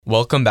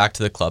Welcome back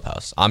to the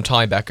Clubhouse. I'm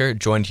Tommy Becker,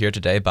 joined here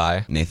today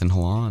by Nathan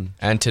Halan.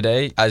 And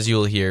today, as you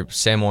will hear,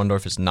 Sam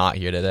Warndorf is not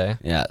here today.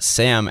 Yeah,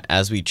 Sam,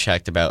 as we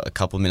checked about a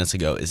couple minutes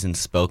ago, is in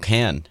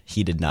Spokane.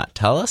 He did not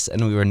tell us,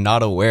 and we were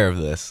not aware of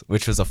this,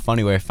 which was a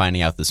funny way of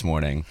finding out this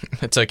morning.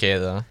 It's okay,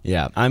 though.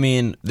 Yeah, I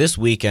mean, this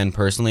weekend,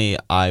 personally,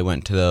 I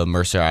went to the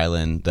Mercer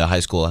Island. The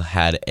high school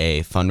had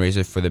a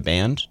fundraiser for the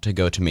band to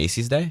go to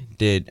Macy's Day.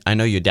 I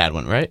know your dad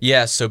went, right?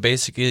 Yeah, so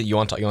basically, you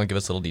want to give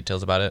us little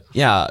details about it?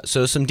 Yeah,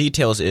 so some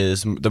details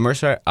is the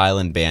Mercer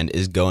Island band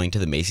is going to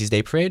the Macy's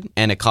Day Parade,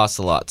 and it costs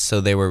a lot. So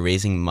they were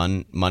raising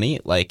money,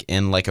 like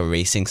in like a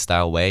racing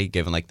style way,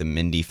 given like the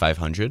Mindy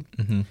 500.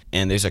 Mm-hmm.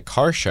 And there's a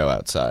car show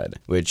outside,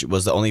 which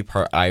was the only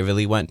part I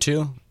really went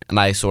to, and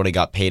I sort of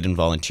got paid in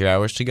volunteer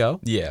hours to go.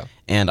 Yeah.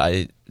 And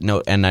I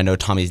know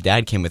Tommy's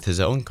dad came with his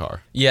own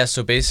car. Yeah,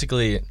 so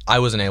basically, I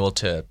wasn't able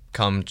to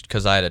come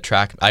because I had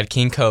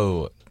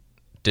Kinko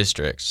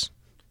districts.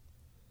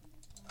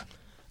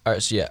 All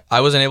right, so yeah,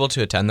 I wasn't able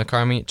to attend the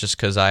car meet just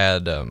because I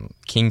had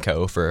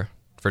Kinko for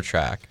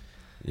track.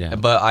 Yeah.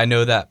 But I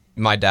know that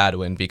my dad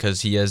went because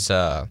he has,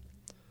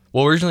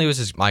 originally it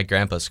was my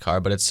grandpa's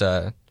car, but it's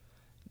a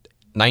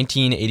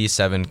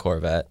 1987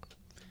 Corvette.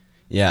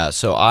 Yeah,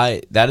 so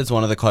that is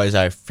one of the cars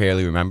I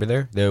fairly remember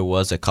there. There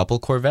was a couple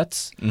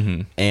Corvettes,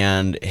 mm-hmm.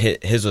 and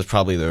his was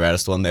probably the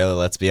reddest one there,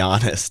 let's be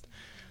honest.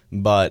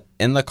 But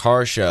in the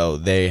car show,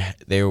 there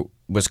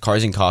was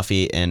Cars and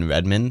Coffee in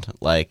Redmond,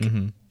 like...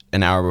 Mm-hmm.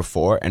 an hour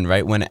before, and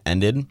right when it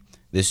ended,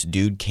 this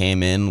dude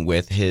came in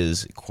with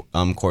his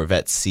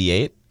Corvette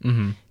C8,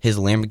 mm-hmm. his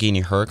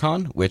Lamborghini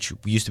Huracan, which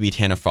used to be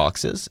Tanner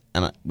Fox's,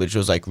 and which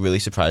was like really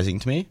surprising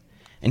to me,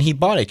 and he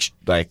bought it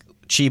like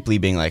cheaply,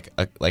 being like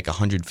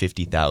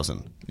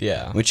 $150,000.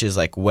 Yeah, which is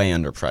like way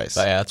underpriced.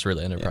 But yeah, that's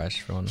really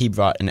underpriced for one. He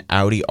brought an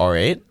Audi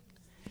R8,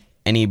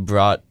 and he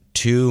brought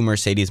two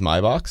Mercedes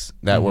Maybachs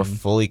that mm-hmm. were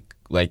fully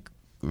like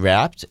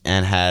wrapped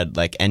and had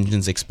like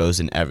engines exposed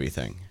and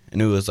everything.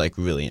 And it was, like,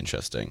 really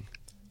interesting.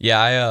 Yeah,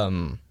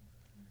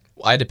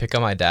 I had to pick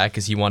up my dad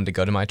because he wanted to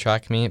go to my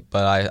track meet.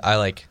 But I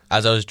like,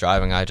 as I was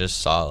driving, I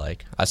saw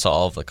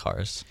all of the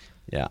cars.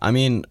 Yeah, I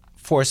mean,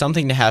 for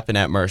something to happen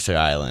at Mercer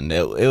Island,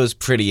 it was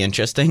pretty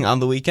interesting on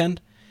the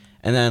weekend.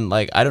 And then,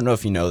 like, I don't know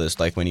if you know this,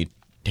 like, when you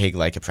take,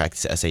 like, a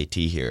practice SAT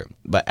here.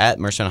 But at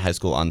Mercer High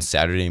School on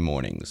Saturday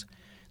mornings,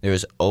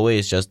 there's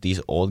always just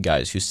these old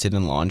guys who sit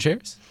in lawn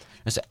chairs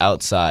just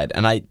outside.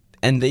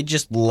 And they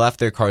just left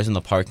their cars in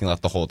the parking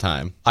lot the whole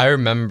time. I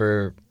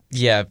remember,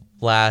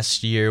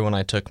 last year when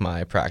I took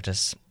my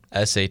practice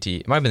SAT,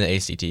 it might have been the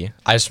ACT.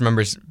 I just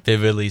remember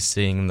vividly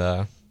seeing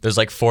there's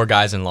like four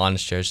guys in lawn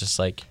chairs just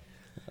like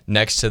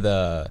next to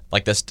the,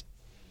 like this,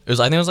 I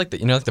think it was like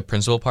the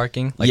principal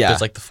parking? Like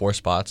there's like the four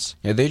spots.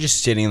 Yeah, they're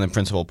just sitting in the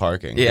principal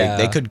parking. Yeah.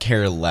 They could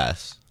care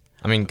less.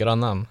 I mean, good on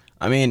them.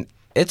 I mean,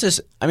 it's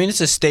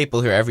a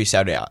staple here every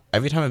Saturday.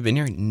 Every time I've been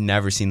here,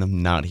 never seen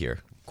them not here.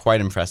 Quite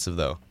impressive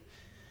though.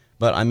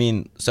 But, I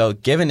mean, so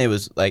given it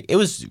was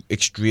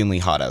extremely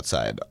hot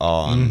outside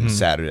on mm-hmm.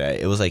 Saturday.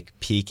 It was, like,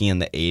 peaking in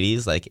the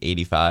 80s, like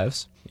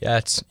 85s. Yeah,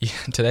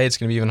 today it's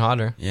going to be even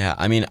hotter. Yeah,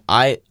 I mean,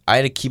 I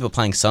had to keep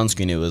applying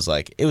sunscreen. It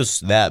was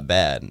that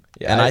bad.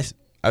 Yeah, and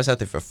I was out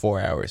there for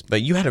 4 hours.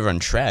 But you had to run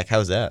track. How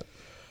was that?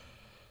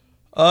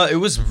 It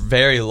was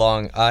very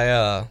long.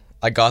 I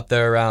got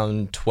there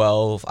around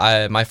 12.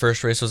 My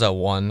first race was at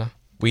 1.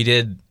 We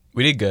did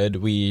good.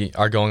 We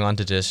are going on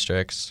to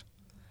districts.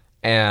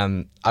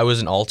 And I was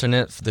an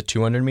alternate for the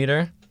 200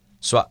 meter.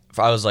 So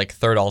I was like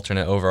third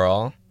alternate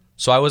overall.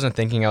 So I wasn't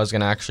thinking I was going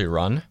to actually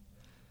run.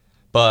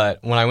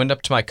 But when I went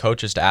up to my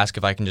coaches to ask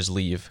if I can just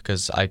leave,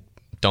 because I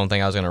don't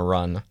think I was going to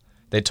run,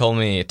 they told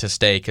me to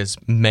stay because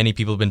many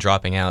people have been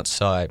dropping out.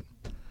 So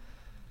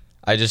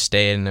I just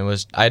stayed, and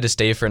I had to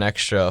stay for an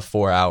extra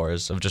 4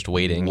 hours of just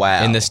waiting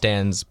in the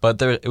stands.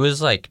 But it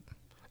was like,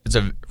 it's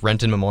a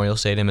Renton Memorial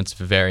Stadium. It's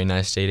a very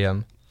nice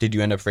stadium. Did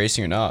you end up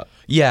racing or not?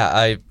 Yeah,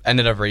 I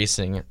ended up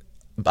racing.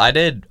 I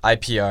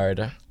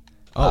PR'd.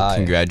 Oh,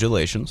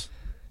 congratulations.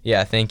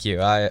 Yeah, thank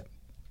you. I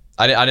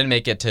didn't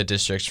make it to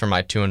districts for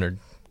my 200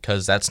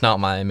 because that's not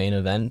my main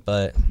event,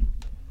 but...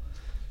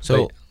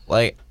 So,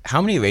 like,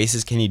 how many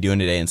races can you do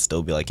in a day and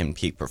still be, like, in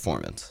peak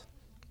performance?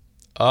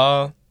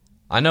 I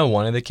know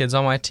one of the kids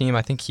on my team.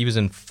 I think he was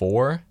in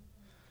 4.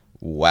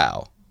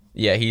 Wow.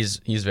 Yeah, he's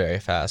very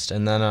fast.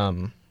 And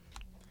then,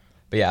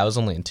 but yeah, I was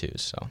only in 2,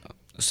 so...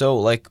 So,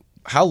 like...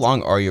 How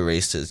long are your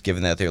races,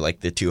 given that they're like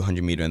the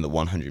 200 meter and the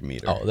 100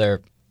 meter? Oh,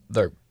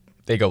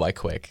 they go by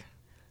quick.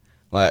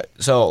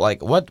 So,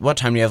 like, what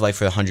time do you have like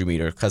for the 100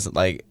 meter? Because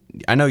like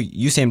I know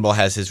Usain Bolt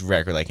has his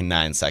record like in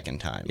 9-second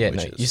time. Yeah,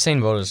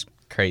 Usain Bolt is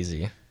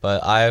crazy,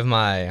 but I have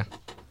my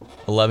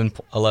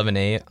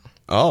 11.8.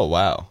 Oh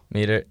wow.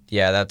 Meter.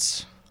 Yeah,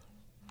 that's.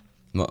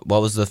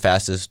 What was the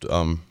fastest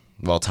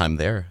time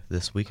there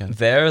this weekend?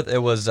 There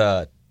it was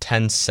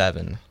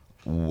 10.7.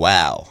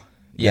 Wow.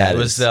 Yeah, it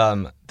was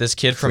this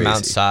kid from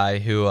Mount Si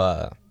who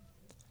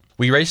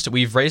we've raced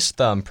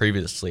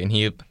previously, and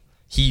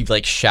he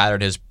like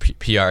shattered his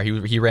PR.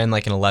 He ran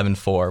like an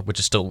 11.4, which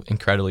is still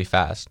incredibly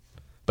fast,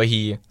 but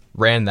he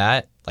ran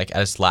that like at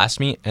his last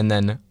meet, and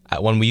then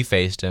when we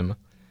faced him,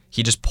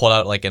 he just pulled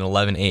out like an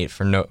 11.8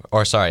 for a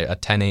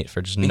 10.8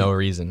 for just no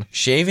reason.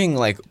 Shaving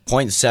like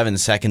 0.7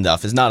 seconds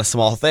off is not a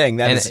small thing.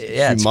 That is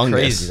humongous. It's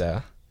crazy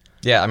though.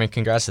 Yeah, I mean,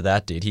 congrats to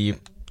that dude. He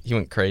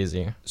went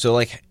crazy. So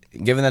like,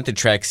 given that the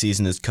track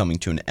season is coming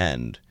to an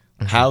end,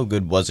 how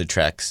good was the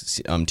track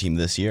team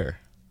this year?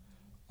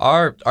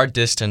 Our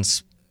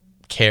distance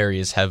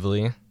carries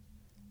heavily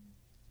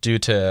due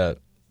to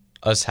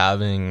us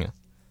having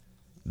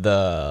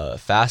the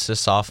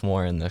fastest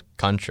sophomore in the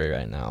country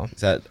right now.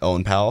 Is that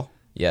Owen Powell?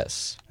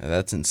 Yes.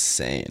 That's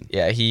insane.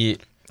 Yeah, he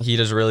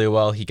does really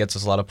well. He gets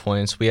us a lot of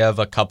points. We have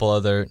a couple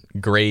other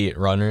great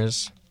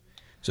runners.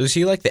 So is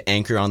he like the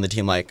anchor on the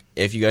team? Like,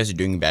 if you guys are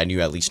doing bad,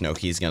 you at least know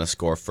he's going to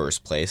score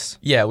first place?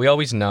 Yeah, we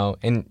always know.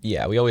 And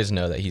yeah, we always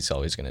know that he's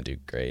always going to do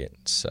great.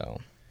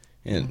 So,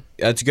 and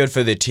that's good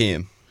for the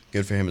team.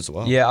 Good for him as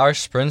well. Yeah, our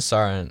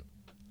sprinting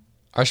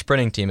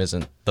team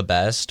isn't the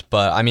best,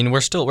 but I mean,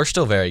 we're still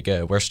very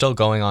good. We still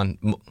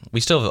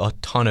have a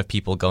ton of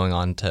people going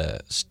on to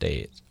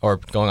state or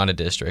going on to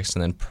districts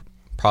and then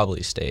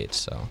probably state.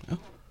 So,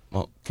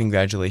 well,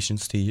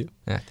 congratulations to you.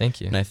 Yeah, thank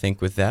you. And I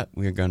think with that,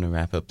 we're going to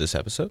wrap up this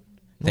episode.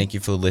 Thank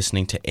you for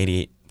listening to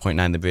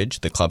 88.9 The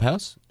Bridge, the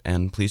Clubhouse,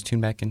 and please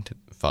tune back into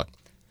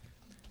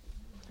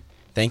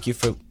Thank you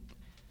for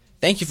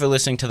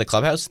listening to the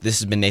Clubhouse. This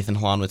has been Nathan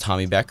Halan with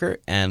Tommy Becker,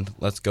 and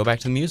let's go back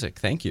to the music.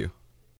 Thank you.